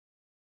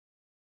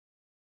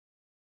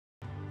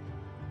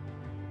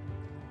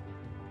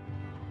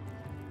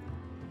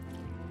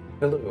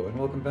Hello and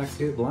welcome back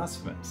to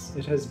Blasphemous.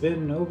 It has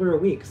been over a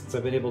week since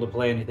I've been able to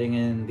play anything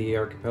in the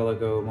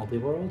Archipelago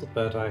multi-world,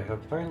 but I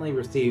have finally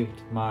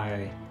received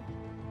my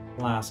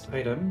last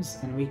items,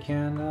 and we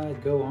can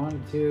go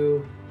on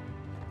to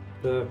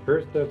the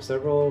first of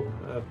several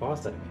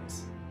boss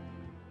enemies.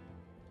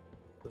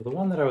 So the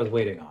one that I was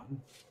waiting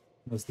on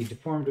was the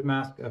Deformed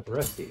Mask of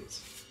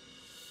Orestes,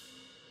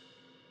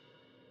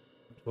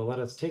 which will let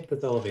us take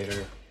this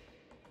elevator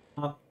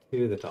up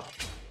to the top.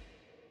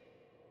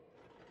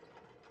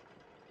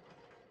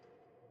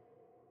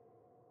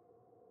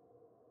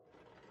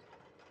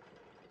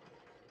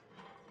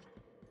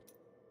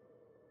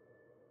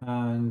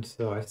 And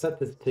so I set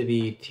this to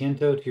be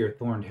Tiento to your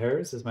Thorned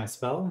Hairs as my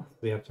spell. So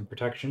we have some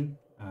protection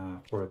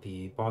for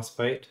the boss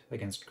fight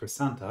against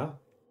Crisanta.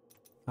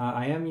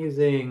 I am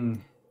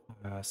using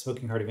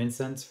Smoking Heart of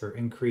Incense for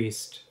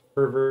increased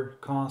fervor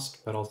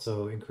cost, but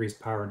also increased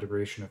power and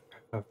duration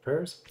of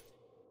prayers.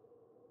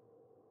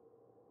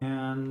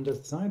 And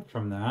aside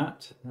from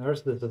that, the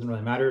rest of this doesn't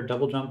really matter.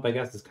 Double jump, I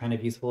guess, is kind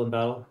of useful in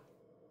battle.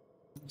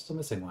 I'm still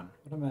missing one.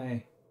 What am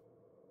I?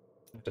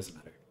 It doesn't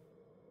matter.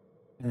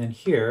 And then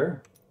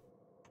here,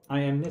 I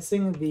am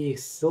missing the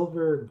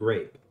Silver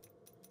Grape,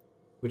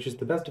 which is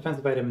the best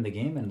defensive item in the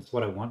game, and it's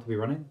what I want to be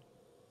running.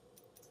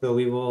 So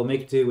we will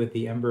make do with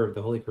the Ember of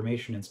the Holy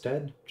Cremation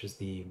instead, which is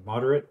the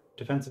moderate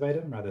defensive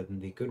item rather than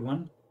the good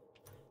one.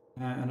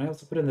 And I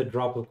also put in the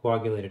Drop of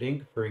Coagulated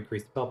Ink for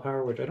increased spell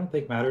power, which I don't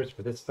think matters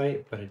for this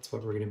fight, but it's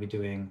what we're going to be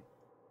doing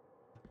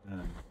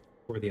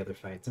for the other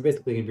fights. I'm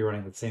basically going to be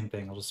running the same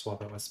thing. I'll just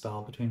swap out my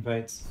spell between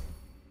fights.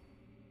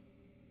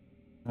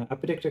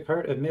 Apodictic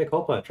Heart of Mea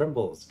Culpa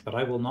trembles, but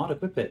I will not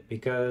equip it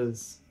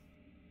because,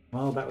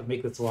 well, that would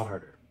make this a lot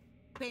harder.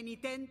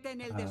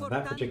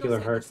 That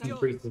particular heart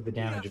increases the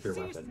damage of your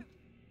weapon.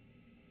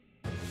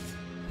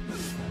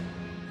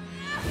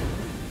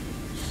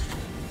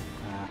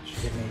 She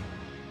hit me.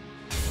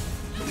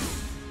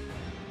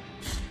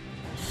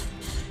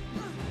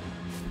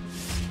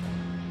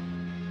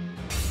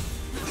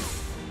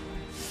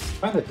 I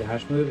find the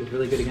dash move is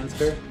really good against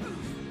her.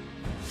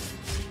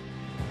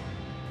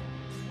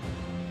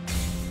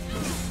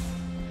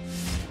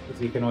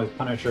 You can always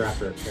punish her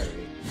after a parry.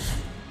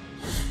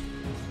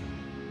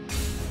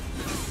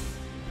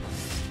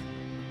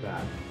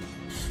 That.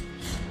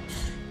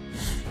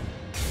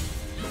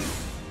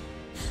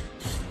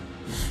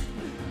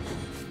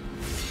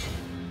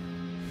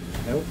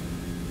 Nope.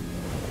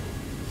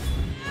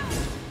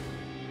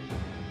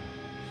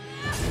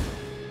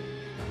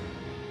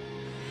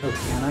 Oh,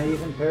 can I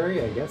even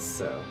parry? I guess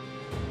so.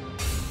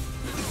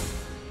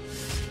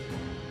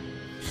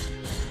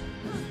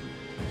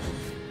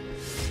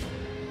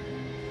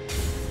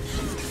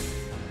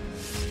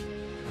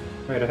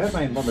 Right, I have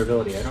my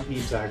invulnerability. I don't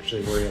need to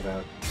actually worry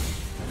about...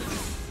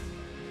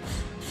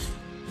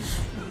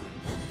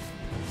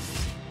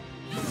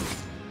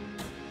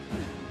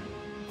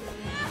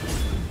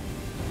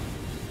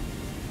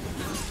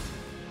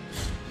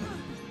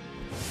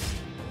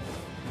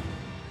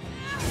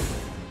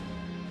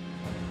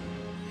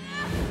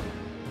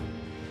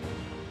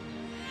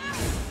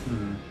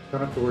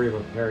 Don't have to worry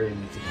about parrying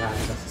these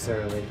attacks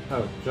necessarily.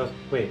 Oh, just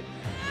wait.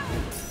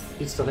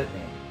 He still hit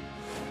me.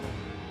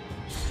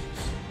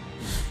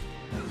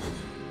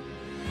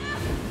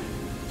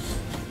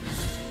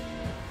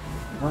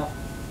 Well,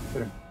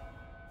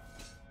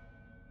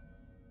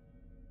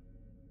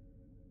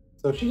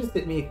 so she just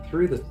hit me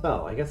through the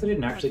spell. I guess I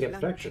didn't actually get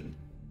protection.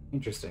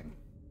 Interesting.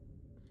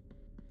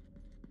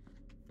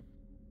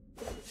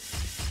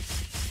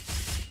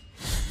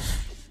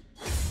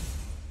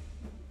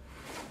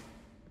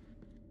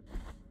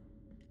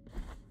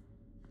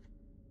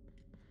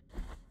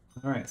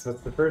 Alright, so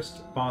that's the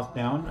first boss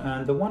down,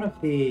 and the one of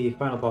the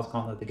final boss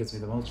gauntlet that gives me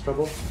the most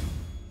trouble.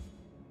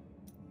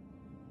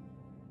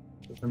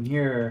 So from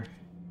here...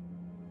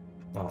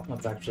 Well,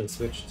 let's actually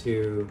switch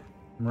to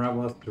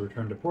Mirabilis to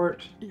return to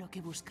port.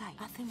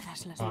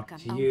 Talk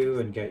to you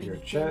and get your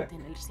check.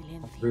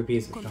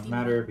 Rupees, which don't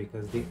matter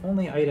because the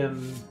only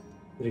item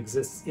that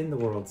exists in the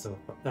world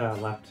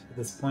left at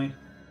this point,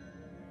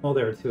 well,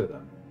 there are two of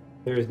them.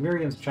 There's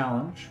Miriam's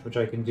Challenge, which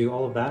I can do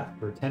all of that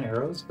for 10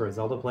 arrows for a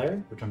Zelda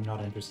player, which I'm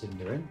not interested in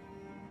doing.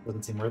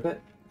 Doesn't seem worth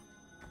it.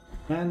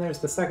 And there's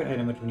the second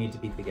item which we need to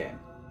beat the game,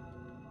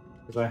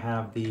 because I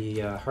have the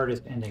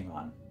hardest ending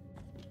one.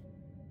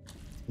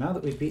 Now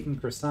that we've beaten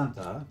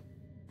Crisanta,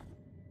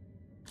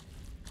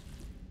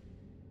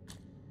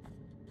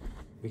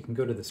 we can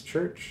go to this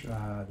church.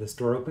 This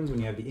door opens when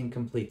you have the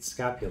incomplete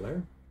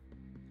scapular.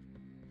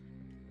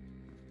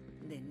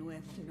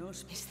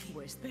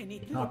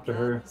 Talk to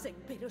her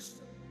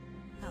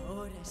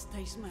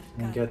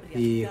and get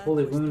the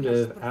Holy Wound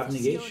of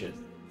Abnegation.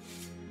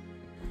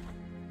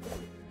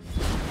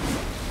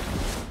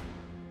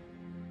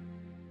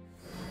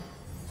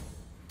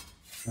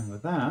 And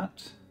with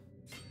that,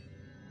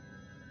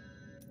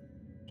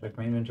 check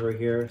my inventory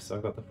here. So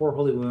I've got the 4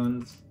 Holy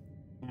Wounds,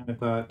 and I've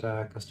got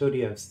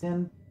Custodia of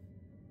Sin,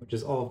 which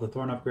is all of the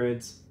Thorn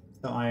upgrades.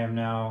 So I am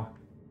now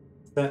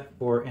set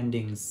for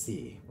ending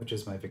C, which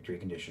is my victory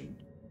condition.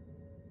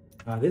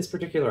 This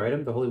particular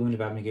item, the Holy Wound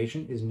of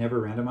Abnegation, is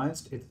never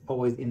randomized. It's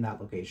always in that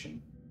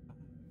location.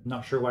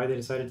 Not sure why they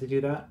decided to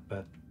do that,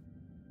 but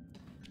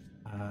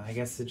I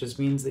guess it just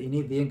means that you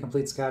need the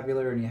incomplete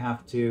scapular and you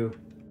have to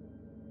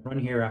run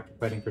here after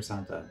fighting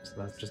Crisanta. So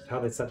that's just how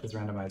they set this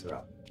randomizer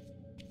up.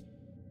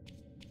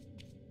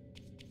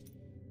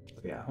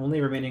 So yeah,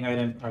 only remaining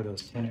item are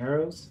those 10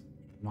 arrows.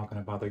 I'm not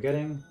going to bother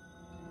getting.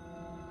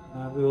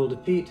 We will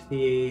defeat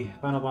the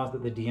final boss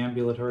at the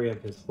deambulatory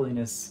of His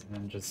Holiness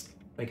and just,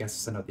 I guess,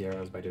 send out the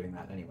arrows by doing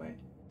that anyway.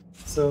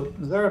 So,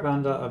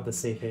 Zarabanda of the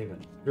Safe Haven.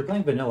 If you're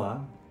playing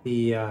vanilla,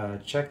 the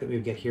check that we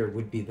would get here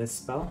would be this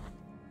spell.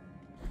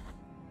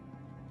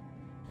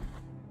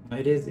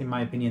 It is, in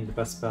my opinion, the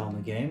best spell in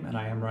the game, and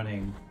I am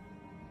running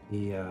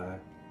the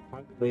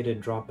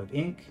populated drop of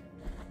ink,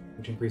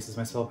 which increases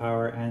my spell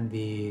power, and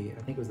the,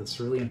 I think it was the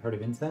Cerulean Heart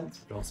of Incense,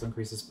 which also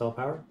increases spell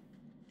power.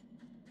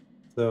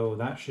 So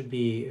that should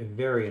be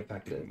very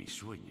effective,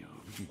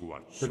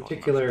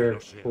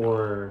 particular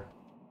for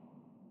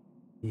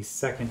the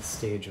second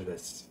stage of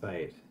this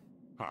fight.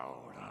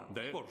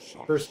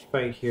 First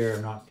fight here,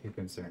 I'm not too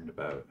concerned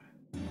about.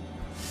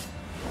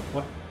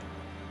 What?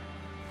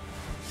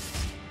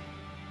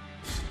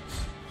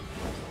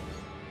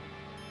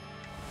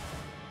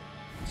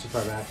 Too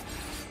far back?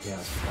 Yeah,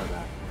 it's too far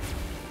back.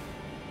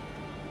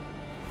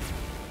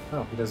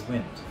 Oh, he does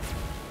wind.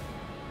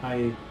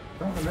 I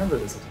don't remember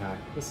this attack.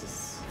 This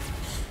is...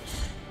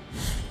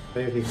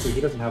 But as you can see,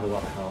 he doesn't have a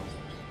lot of health.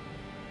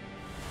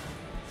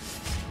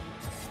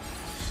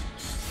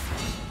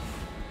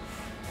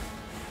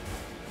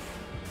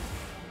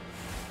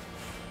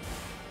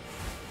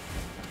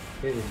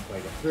 Okay, didn't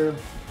quite get through.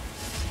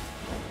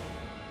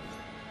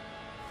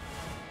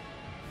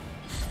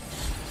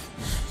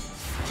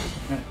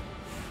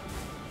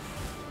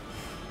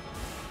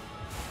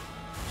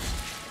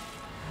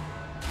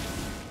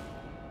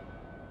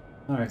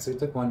 Alright, so he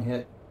took one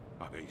hit.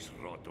 But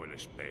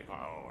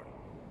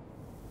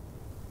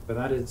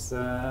that is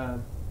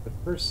the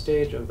first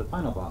stage of the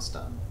final boss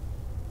done.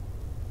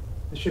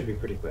 This should be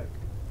pretty quick.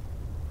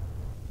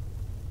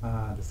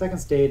 The second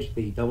stage,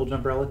 the double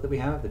jump relic that we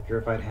have, the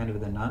Purified Hand of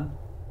the Nun,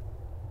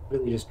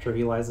 really just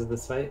trivializes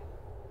this fight.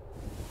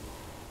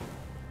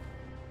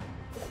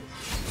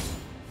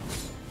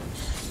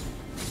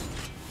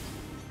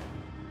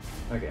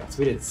 Okay, so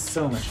we did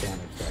so much damage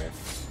there.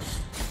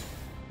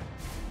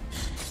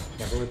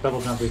 Yeah, but with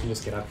double jump we can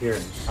just get up here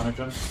and counter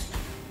jump.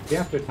 We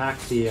have to attack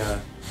the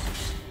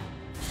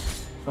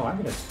Oh, I'm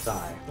gonna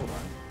die. Hold on.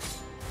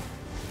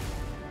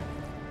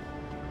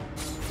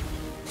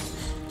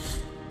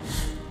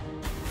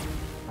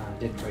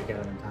 Didn't quite get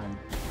it in time.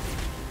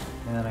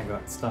 And then I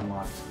got stun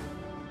locked.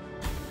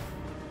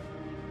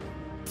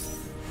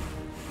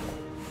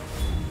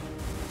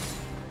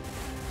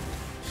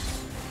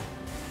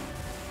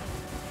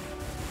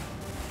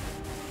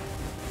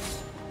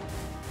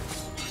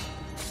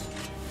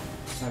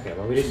 Okay,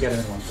 well we didn't get him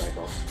in one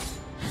cycle.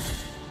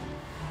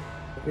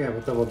 But yeah,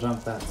 with double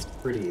jump that's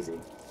pretty easy.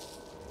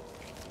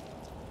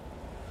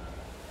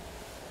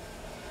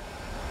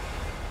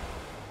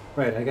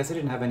 Right, I guess I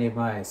didn't have any of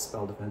my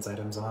spell defense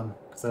items on,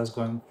 because I was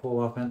going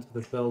full offense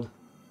with this build.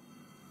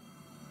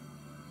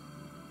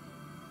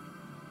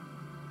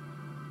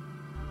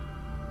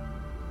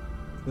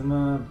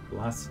 Summa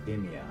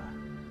Blasphemia.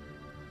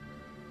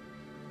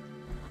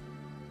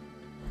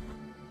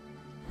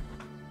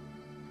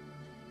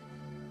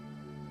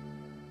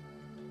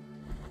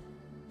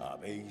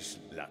 Habéis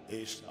la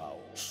esa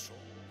oso.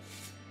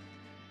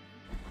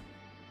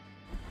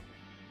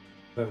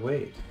 But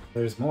wait,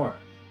 there's more.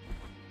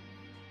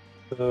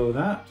 So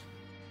that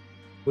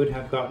would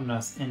have gotten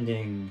us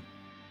ending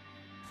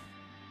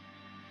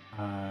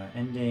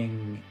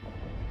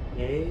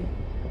A.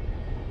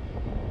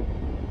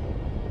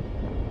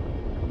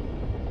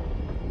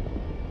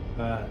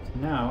 But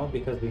now,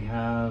 because we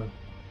have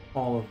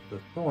all of the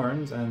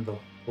thorns and the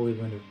Holy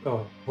Wound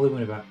of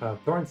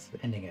Thorns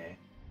ending A.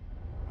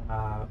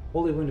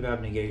 Holy Wound of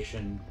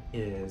Abnegation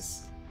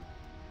is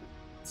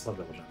slow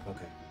double jump.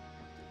 Okay,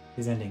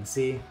 is ending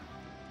C.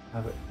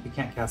 But we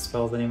can't cast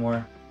spells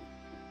anymore.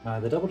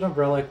 The double jump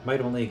relic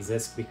might only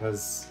exist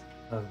because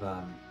of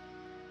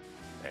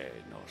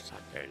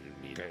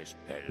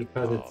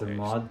because it's a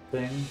mod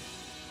thing.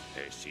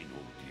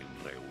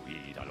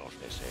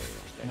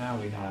 Now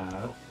we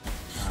have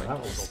that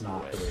was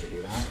not the way to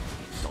do that.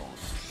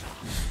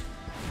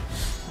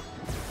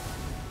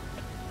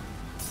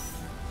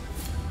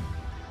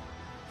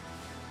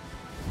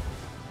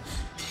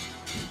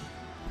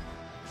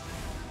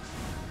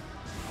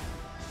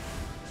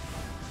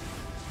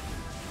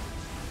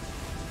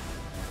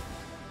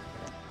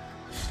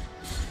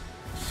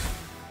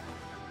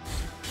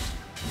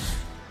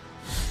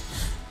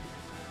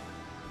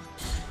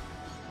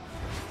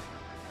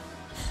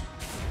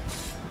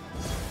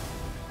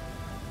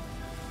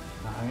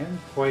 I am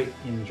quite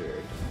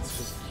injured. Let's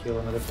just heal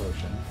another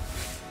potion.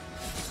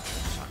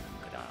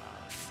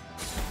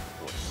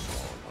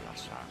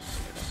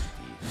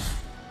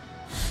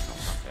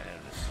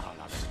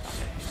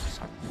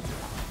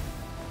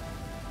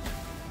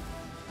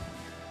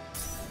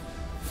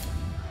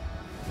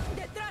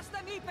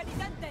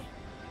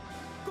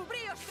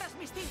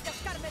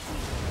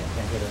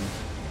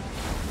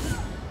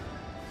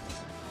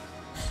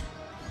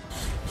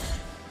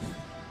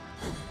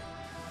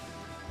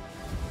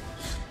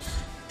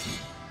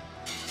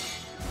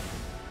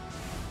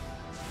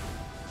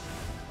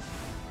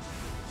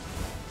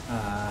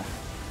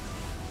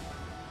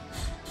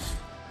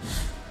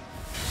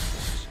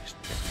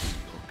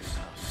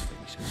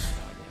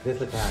 This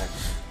attack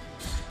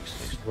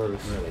is where we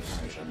can really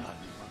punish him.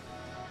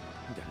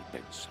 Del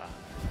pensar,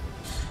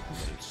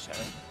 del ser.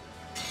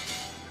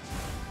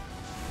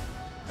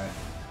 Alright.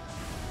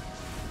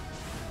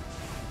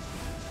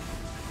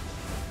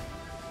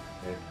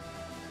 Okay.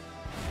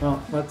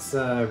 Well, let's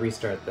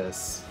restart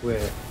this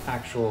with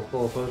actual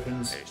full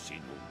potions. Es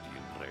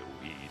inútil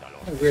rehuir a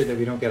los It's weird that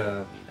we don't get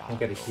a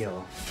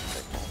heal.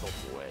 que todo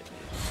puede,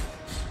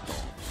 todo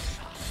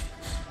sabe.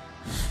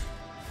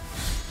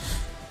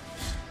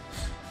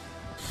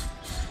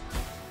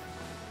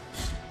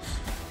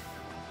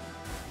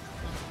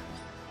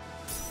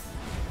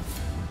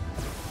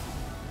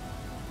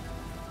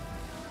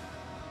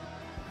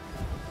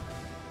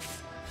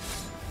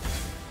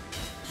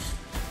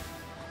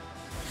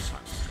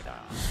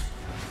 Sangrar,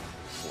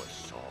 pues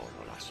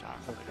solo la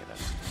sangre de la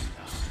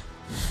vida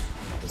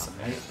nos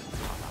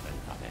acerca a la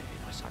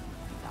verdadera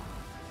santidad.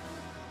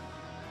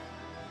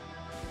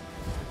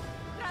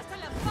 ¡Tras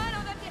el amparo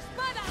de mi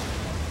espada!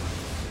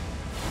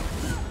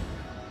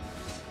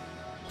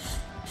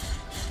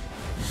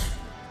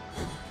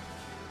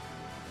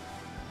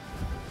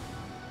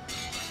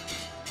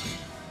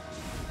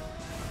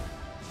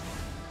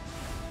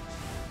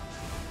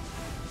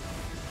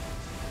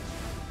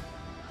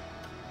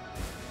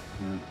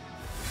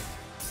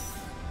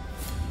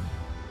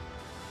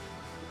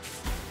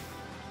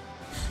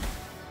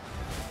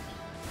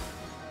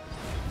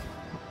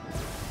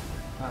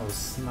 That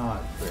was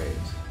not great.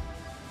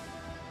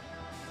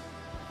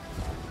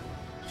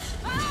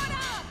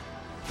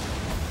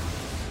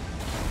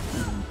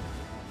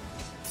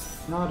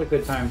 Not a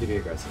good time to be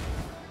aggressive.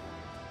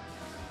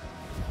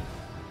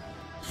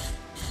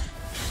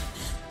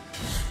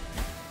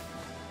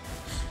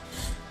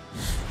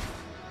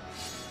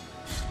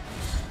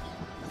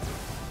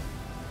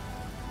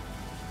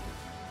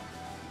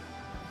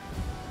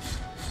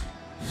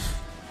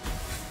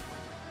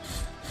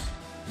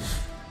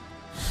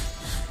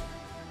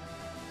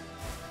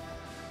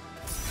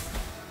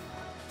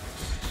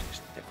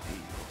 Este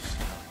frío que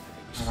nace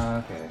de mis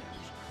Okay.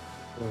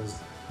 Was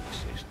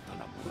es esta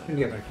la couldn't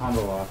get my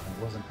combo off and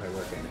it wasn't quite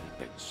working.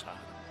 del pensar,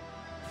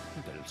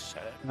 del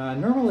ser.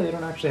 Normally I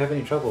don't actually have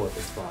any trouble with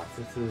this boss.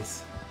 This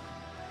is...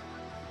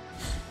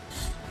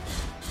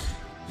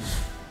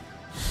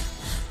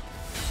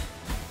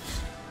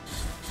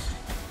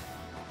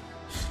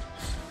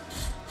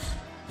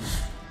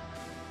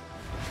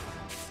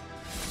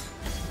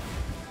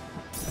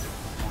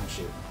 Oh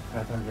shoot. I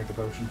have time to drink a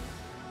potion.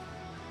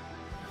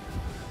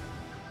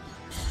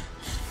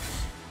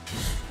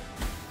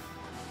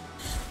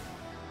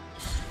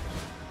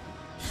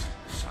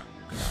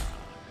 Sangrar,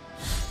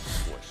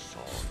 pues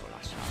solo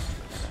la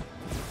sangre de la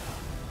vida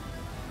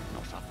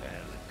nos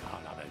acerca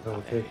a la So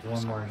we'll take verdadera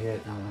one more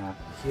hit and we'll have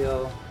to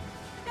heal.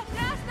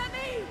 ¡Detrás de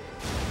mí!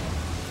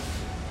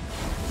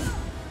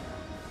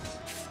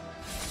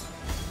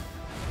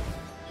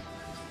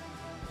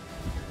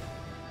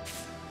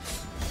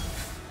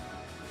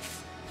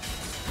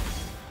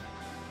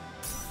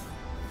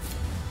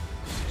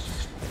 Es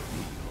este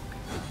frío que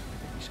nace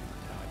de mis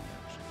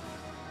entrañas.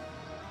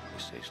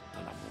 Es esta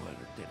la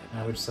muerte del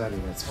Now which side are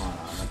you gonna spawn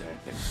on? del Okay.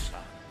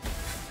 pensar,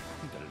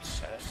 del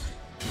ser.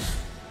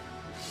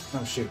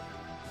 Oh shoot.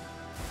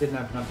 Didn't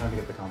have enough time to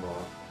get the combo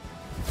off.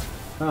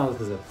 Well,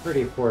 this is a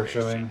pretty poor Es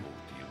showing.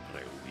 inútil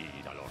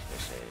rehuir a los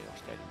deseos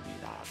del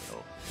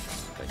milagro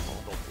que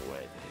todo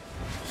puede,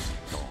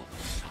 todo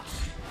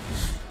sabe.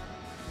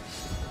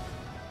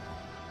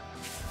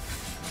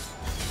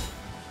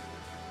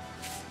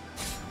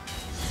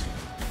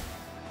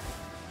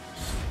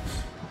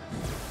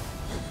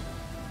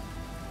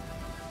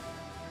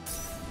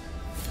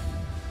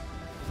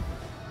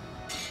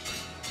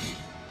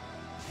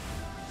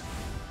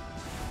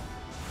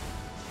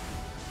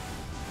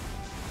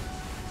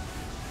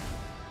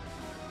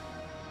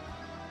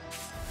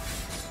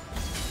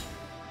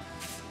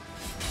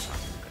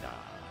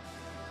 Sangrar,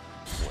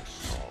 pues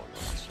solo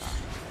la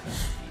sangre de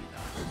la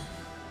vida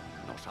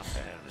nos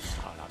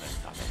acerca a la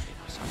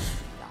verdadera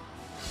santidad.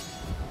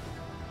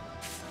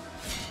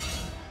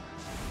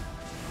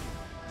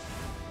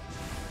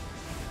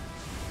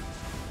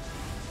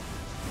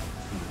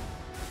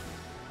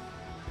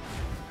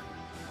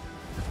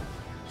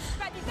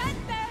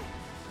 ¡Penitente!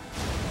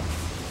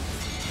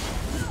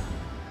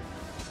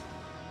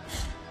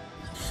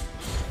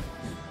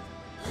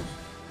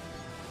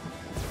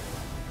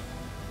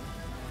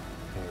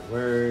 Okay,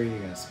 where are you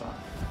gonna spawn?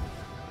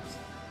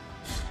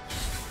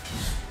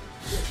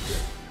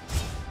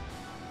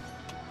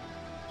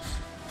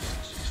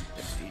 Es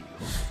este frío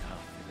que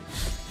nace de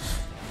mis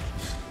entrañas.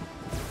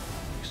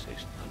 Es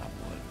esta la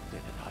muerte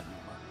del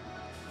alma,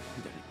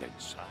 del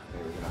pensar.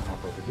 Okay, we're gonna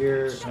hop over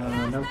here.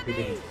 Nope, we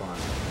didn't spawn.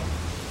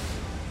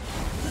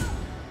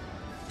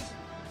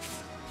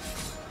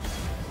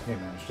 Okay,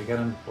 managed to get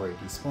him before he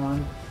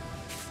despawned.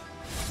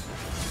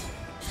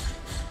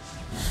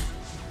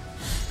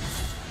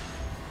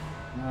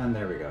 And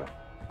there we go.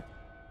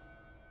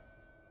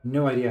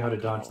 No idea how to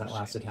dodge that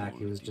last attack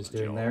he was just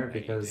doing there,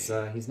 because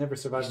he's never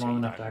survived long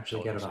enough to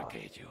actually get it off.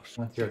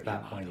 Once you're at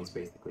that point, he's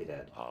basically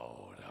dead.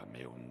 Ahora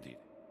me hundiré.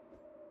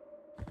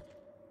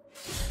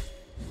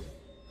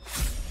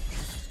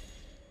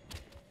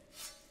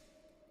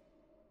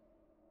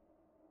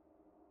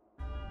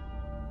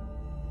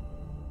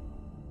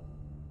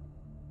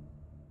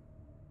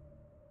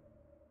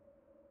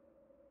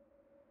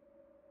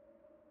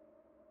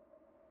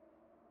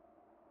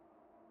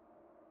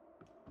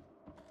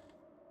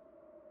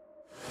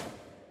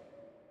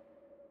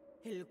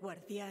 El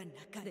guardián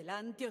acá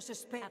adelante os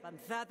espera.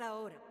 Avanzad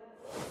ahora.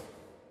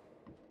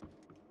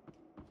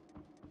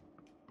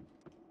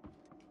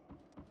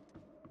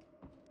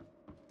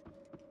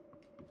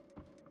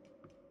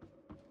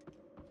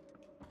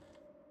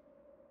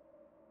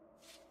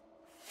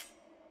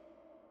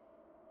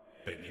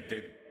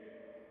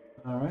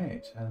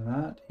 Alright, and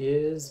that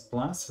is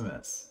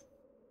Blasphemous.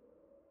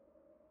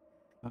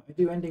 I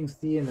do ending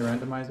C in the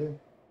randomizer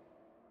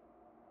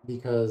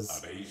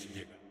because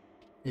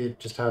it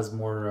just has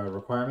more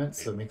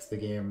requirements, so it makes the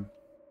game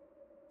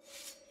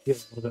feel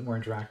a little bit more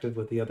interactive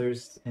with the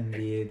others in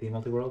the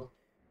multi-world.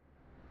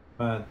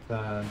 But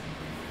I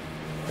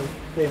would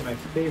say my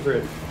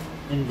favorite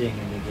ending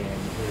in the game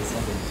is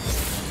ending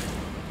C.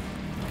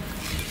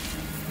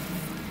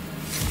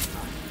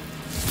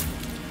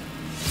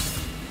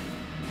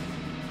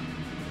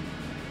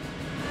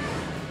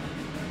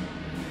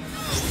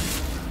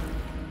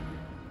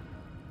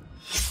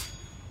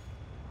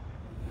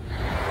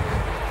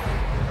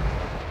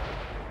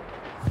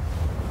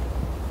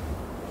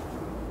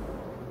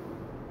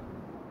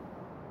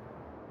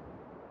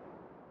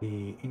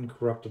 The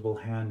incorruptible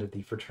hand of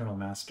the Fraternal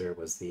Master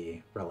was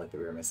the relic that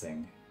we were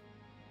missing.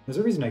 There's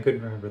a reason I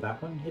couldn't remember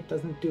that one. It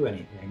doesn't do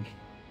anything.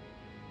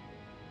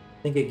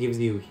 I think it gives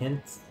you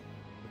hints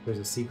if there's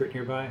a secret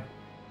nearby,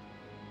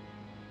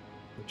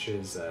 which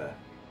is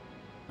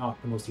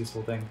not the most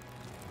useful thing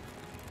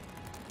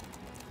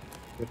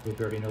if you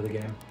already know the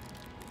game.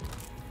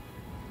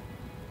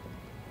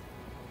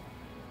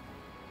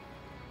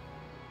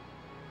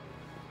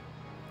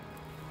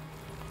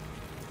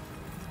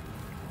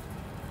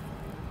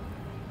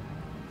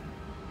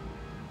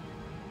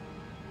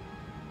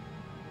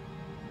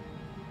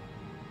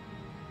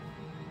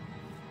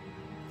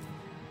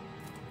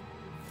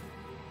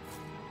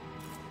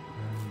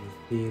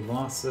 The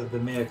loss of the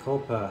mea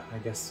culpa, I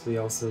guess we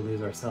also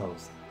lose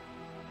ourselves.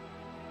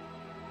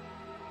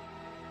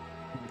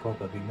 Mea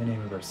culpa being the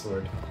name of our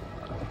sword.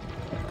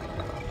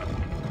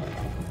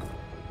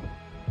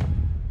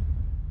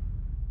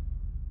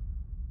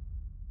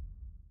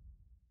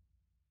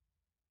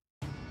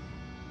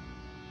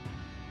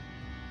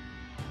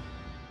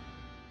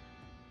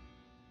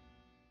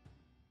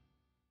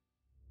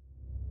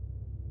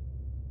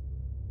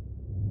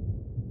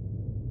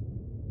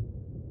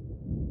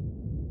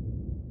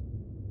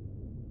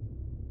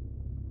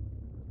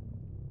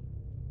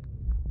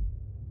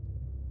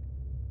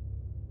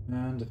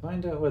 And to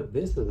find out what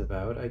this is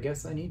about, I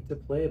guess I need to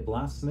play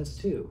Blasphemous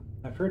 2.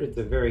 I've heard it's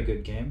a very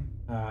good game,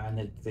 and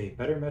it's a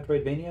better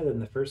Metroidvania than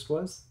the first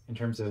was, in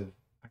terms of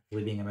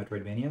actually being a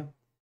Metroidvania.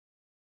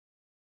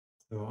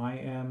 So I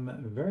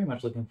am very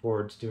much looking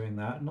forward to doing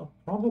that, and I'll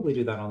probably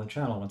do that on the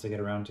channel once I get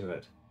around to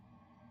it.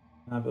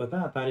 But with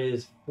that, that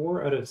is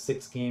 4 out of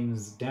 6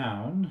 games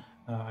down.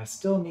 I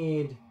still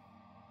need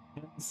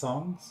 10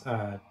 songs,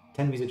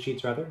 10 music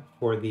sheets rather,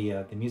 for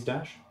the Muse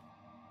Dash.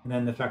 And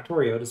then the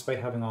Factorio, despite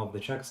having all of the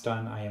checks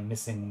done, I am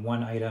missing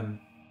 1 item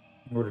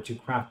in order to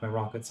craft my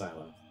rocket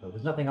silo. So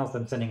there's nothing else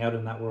I'm sending out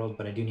in that world,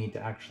 but I do need to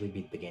actually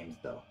beat the game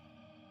still.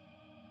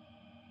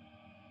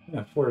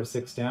 Yeah, 4 of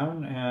 6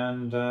 down,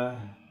 and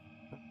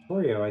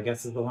Factorio, I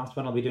guess, is the last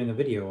one I'll be doing a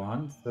video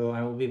on, so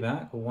I will be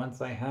back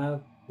once I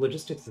have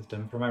logistics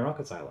system for my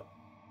rocket silo.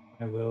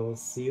 I will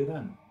see you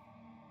then.